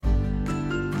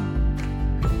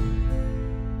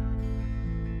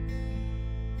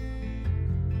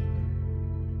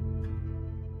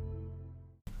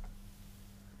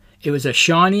It was a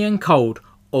shiny and cold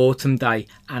autumn day,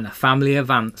 and a family of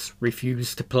ants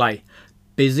refused to play.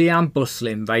 Busy and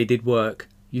bustling they did work,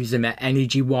 using their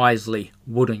energy wisely,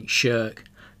 wouldn't shirk.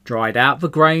 Dried out the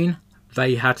grain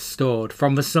they had stored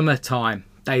from the summertime,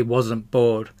 they wasn't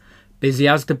bored. Busy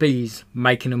as the bees,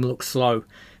 making them look slow.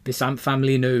 This ant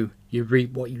family knew you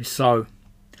reap what you sow.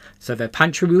 So their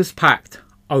pantry was packed,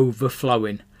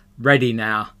 overflowing, ready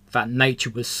now that nature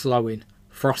was slowing.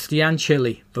 Frosty and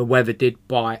chilly, the weather did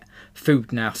bite,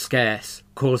 food now scarce,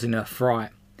 causing a fright.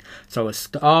 So a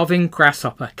starving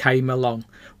grasshopper came along,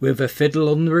 with a fiddle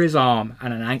under his arm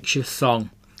and an anxious song.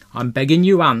 I'm begging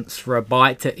you ants for a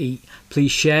bite to eat,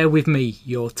 please share with me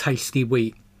your tasty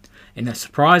wheat. In a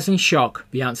surprising shock,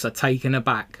 the ants are taken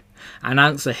aback, and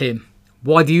answer him,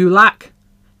 why do you lack?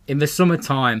 In the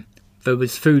summertime, there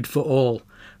was food for all,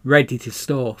 ready to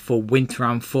store for winter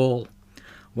and fall.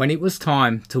 When it was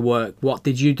time to work, what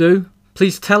did you do?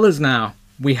 Please tell us now,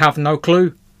 we have no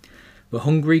clue. The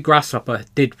hungry grasshopper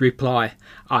did reply,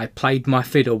 I played my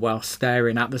fiddle while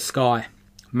staring at the sky.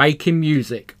 Making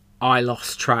music, I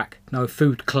lost track, no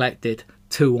food collected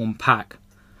to unpack.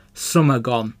 Summer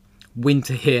gone,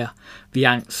 winter here, the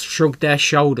ants shrugged their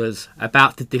shoulders,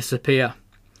 about to disappear.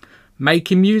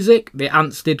 Making music, the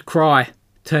ants did cry,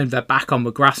 turned their back on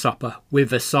the grasshopper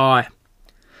with a sigh.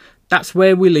 That's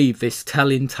where we leave this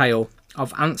telling tale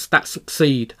of ants that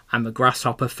succeed and the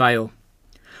grasshopper fail.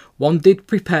 One did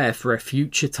prepare for a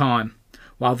future time,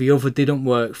 while the other didn't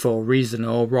work for reason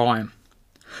or rhyme.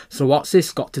 So what's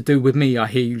this got to do with me, I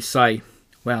hear you say?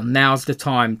 Well, now's the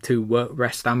time to work,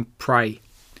 rest and pray.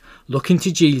 Looking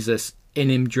to Jesus, in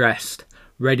him dressed,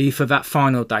 ready for that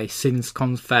final day, sins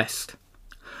confessed.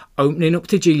 Opening up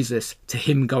to Jesus, to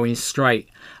him going straight,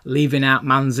 leaving out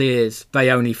man's ears, they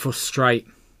only frustrate.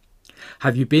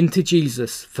 Have you been to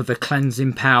Jesus for the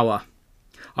cleansing power?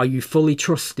 Are you fully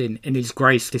trusting in his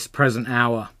grace this present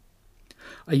hour?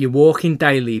 Are you walking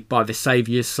daily by the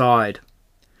Saviour's side?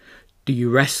 Do you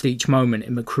rest each moment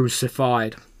in the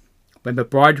crucified? When the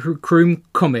bridegroom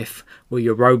cometh, will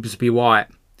your robes be white?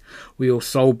 Will your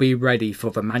soul be ready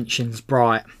for the mansions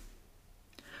bright?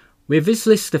 With this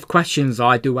list of questions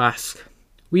I do ask,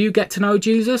 will you get to know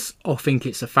Jesus or think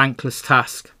it's a thankless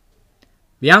task?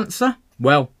 The answer?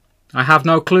 Well, I have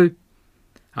no clue.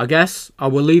 I guess I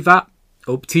will leave that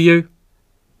up to you.